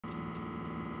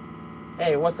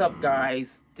Hey, what's up,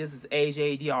 guys? This is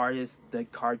AJ, the artist, the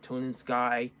cartoonist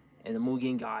guy, and the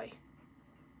Mugen guy,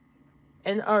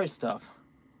 and other stuff.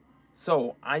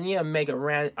 So, I need to make a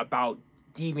rant about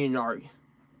Deviantart.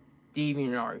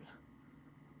 Deviantart.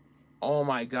 Oh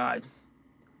my god.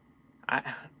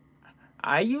 I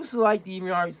I used to like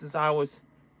Deviantart since I was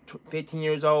 15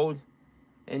 years old,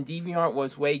 and Deviantart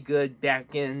was way good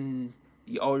back in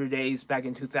the older days, back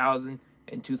in 2000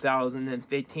 and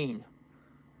 2015.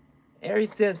 Ever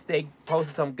since they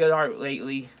posted some good art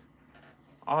lately,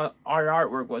 our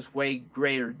artwork was way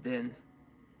greater than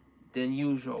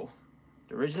usual.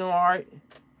 The original art,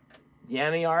 the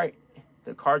anime art,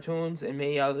 the cartoons, and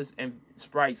many others, and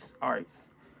sprites arts.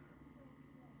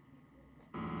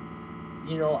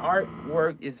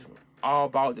 Artwork is all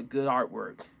about the good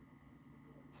artwork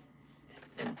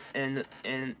and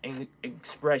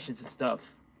expressions and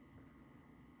stuff,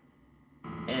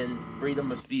 and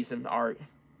freedom of speech and art.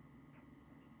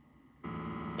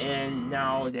 And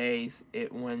nowadays,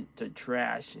 it went to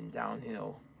trash and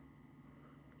downhill.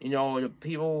 The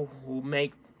people who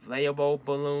make inflatable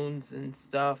balloons and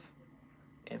stuff,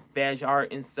 and fetish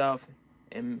art and stuff,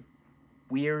 and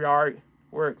weird art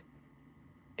work,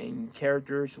 and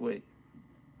characters with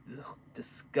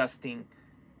disgusting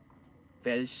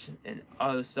fetish and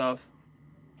other stuff.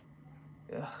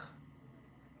 Ugh.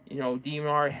 Demon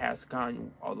art has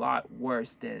gotten a lot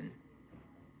worse than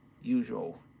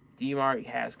usual. Demon art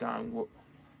has gone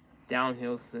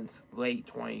downhill since late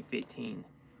 2015.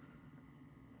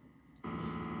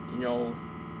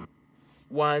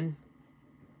 One,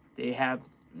 they have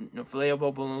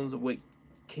inflatable balloons with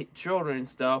children and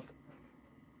stuff.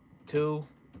 Two,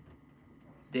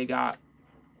 they got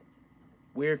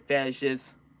weird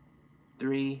fetishes.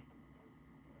 Three,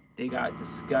 they got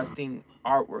disgusting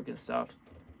artwork and stuff.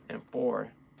 And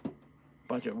four,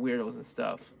 bunch of weirdos and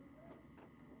stuff.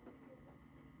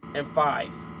 And five,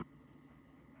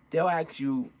 they'll ask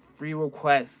you free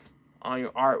requests on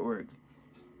your artwork.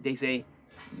 They say,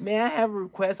 "May I have a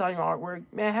request on your artwork?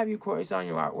 May I have your request on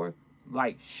your artwork?"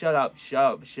 Like, shut up, shut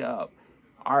up, shut up.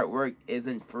 Artwork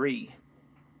isn't free.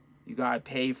 You gotta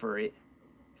pay for it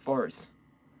first.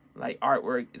 Like,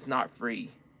 artwork is not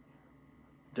free.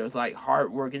 There's like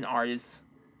hard-working artists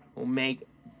who make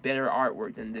better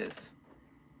artwork than this.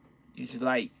 You should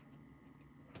like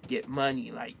get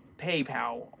money, like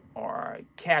PayPal or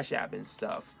Cash App and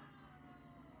stuff.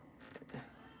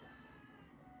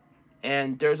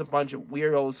 And there's a bunch of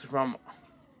weirdos from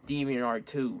DeviantArt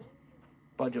too.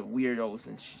 Bunch of weirdos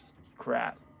and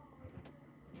crap.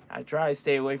 I try to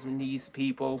stay away from these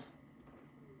people.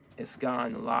 It's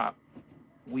gotten a lot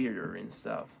weirder and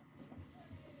stuff.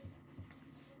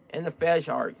 And the fetish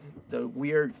art, the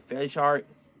weird fetish art,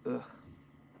 ugh.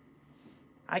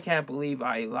 I can't believe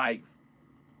I like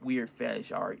weird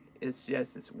fetish art. It's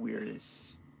just as weird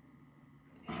as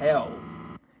hell.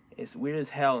 It's weird as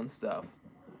hell and stuff.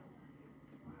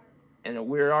 And the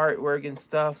weird artwork and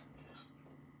stuff.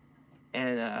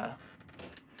 And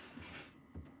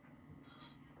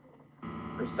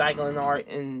recycling art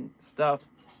and stuff.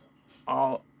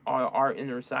 All art and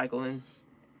recycling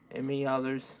and many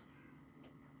others.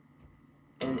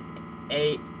 And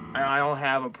I don't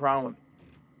have a problem with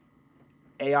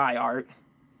AI art.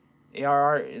 AI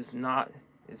art is not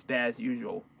as bad as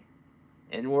usual.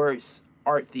 And worse,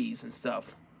 art thieves and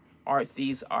stuff. Art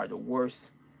thieves are the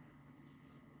worst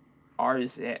art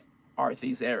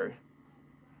thieves ever.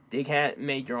 They can't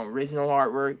make their own original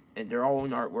artwork and their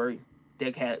own artwork.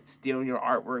 They can't steal your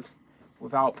artwork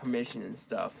without permission and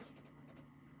stuff.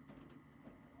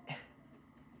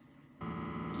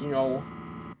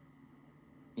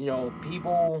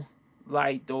 People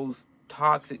like those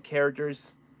toxic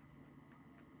characters.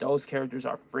 Those characters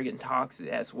are friggin' toxic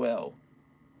as well.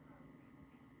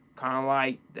 Kind of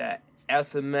like the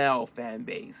SML fan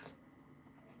base,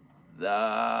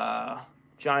 the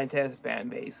Giantess fan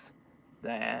base,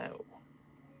 the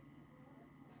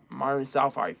Modern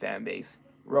South Park fan base,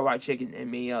 Robot Chicken,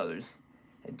 and many others.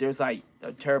 And there's like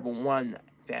a Terrible One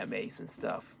fan base and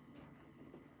stuff.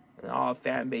 And all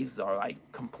fan bases are like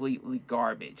completely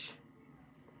garbage.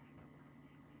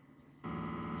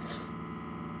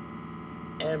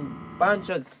 And bunch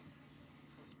of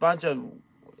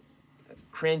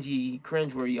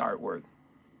cringeworthy artwork,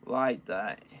 like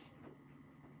that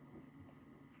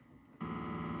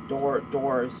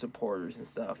Dora supporters and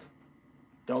stuff.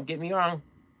 Don't get me wrong,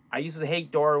 I used to hate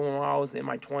Dora when I was in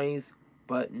my 20s,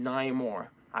 but not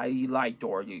anymore. I like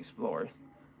Dora the Explorer.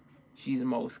 She's the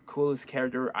most coolest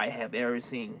character I have ever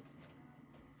seen.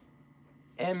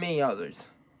 And many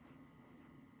others.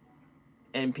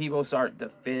 And people start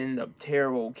defending the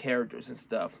terrible characters and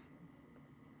stuff.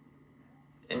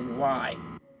 And why?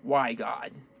 Why,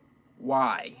 God?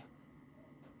 Why?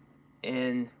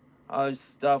 And other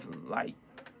stuff like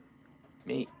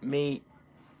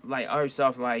like other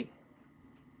stuff like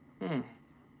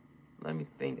let me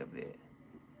think of it.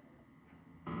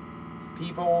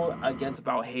 People against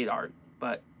about hate art,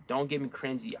 but don't get me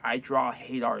cringy. I draw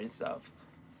hate art and stuff,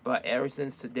 but ever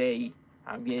since today,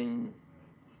 I'm getting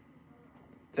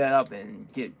fed up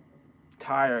and get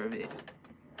tired of it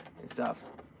and stuff.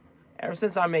 Ever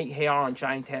since I make hate art on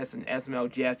Shine Test and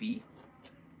SML Jeffy,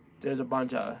 there's a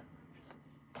bunch of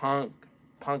punk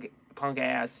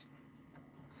ass,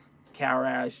 cow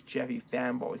ass Jeffy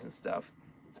fanboys and stuff,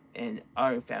 and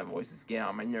other fanboys just get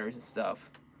on my nerves and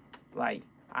stuff. Like,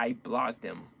 I block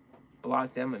them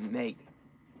and make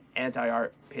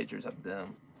anti-art pictures of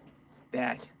them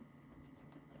back,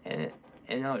 and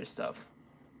other stuff.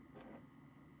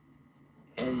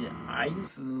 And I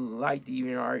used to like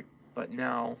Deviantart, but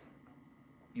now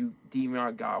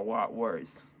Deviantart got a lot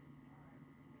worse.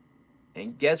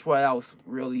 And guess what else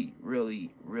really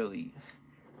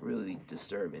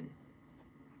disturbing?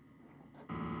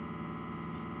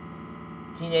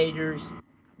 Teenagers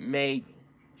make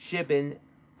shipping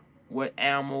with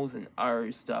animals and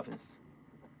other stuff and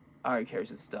other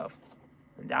characters and stuff.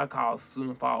 And that causes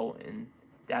xenophobia, and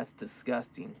that's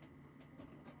disgusting.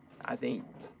 I think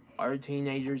other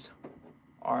teenagers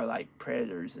are like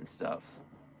predators and stuff.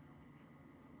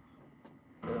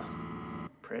 Ugh,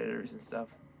 predators and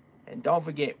stuff. And don't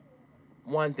forget,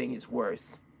 one thing is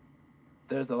worse.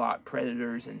 There's a lot of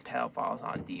predators and pedophiles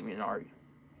on Deviantart.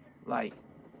 Like,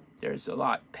 there's a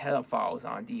lot of pedophiles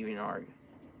on Deviantart.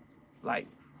 Like,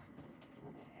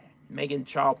 making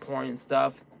child porn and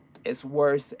stuff is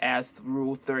worse as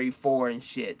Rule 34 and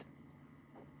shit.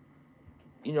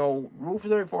 You know, Rule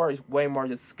 34 is way more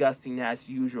disgusting as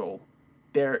usual.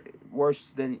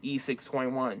 Worse than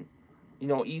E621. You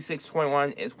know,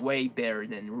 E621 is way better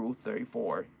than Rule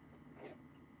 34.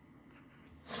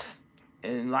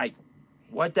 And like,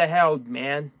 what the hell,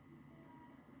 man?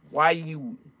 Why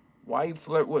you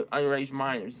flirt with underage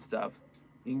minors and stuff?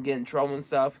 You can get in trouble and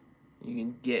stuff. You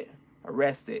can get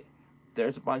arrested.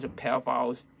 There's a bunch of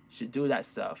pedophiles should do that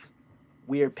stuff.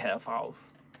 Weird pedophiles.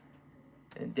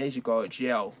 And they should go to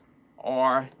jail.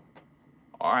 Or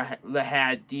had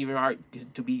Deviantart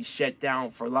to be shut down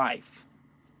for life.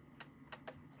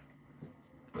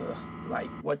 Ugh, like,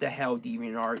 what the hell,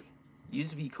 Deviantart? Used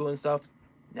to be cool and stuff.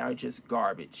 Now it's just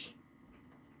garbage.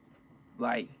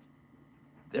 Like,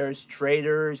 there's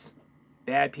traitors,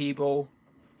 bad people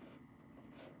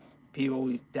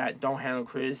that don't handle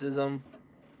criticism,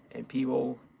 and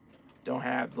people don't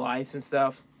have lives and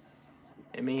stuff,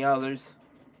 and many others.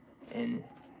 And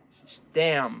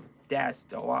damn, that's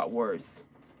a lot worse.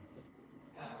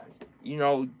 You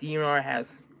know, Deviantart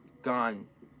has gone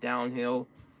downhill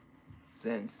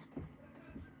since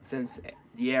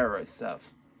the era and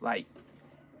stuff. Like,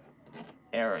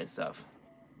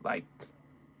 Like,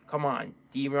 come on,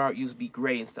 Deviantart used to be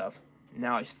great and stuff.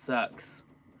 Now it sucks.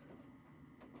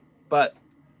 But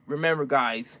remember,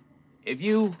 guys, if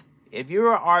you're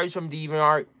an artist from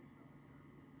Deviantart,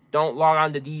 don't log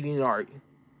on to Deviantart.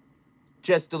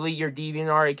 Just delete your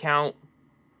Deviantart account.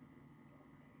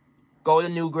 Go to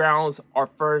Newgrounds or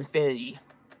For Infinity.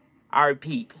 I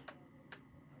repeat,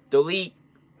 delete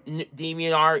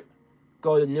Deviantart,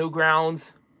 go to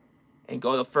Newgrounds, and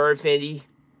go to For Infinity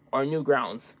or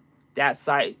Newgrounds. That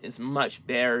site is much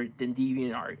better than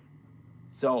Deviantart.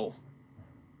 So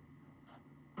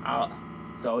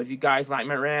if you guys like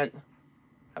my rant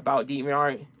about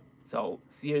Deviantart, so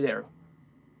see you there.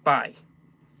 Bye.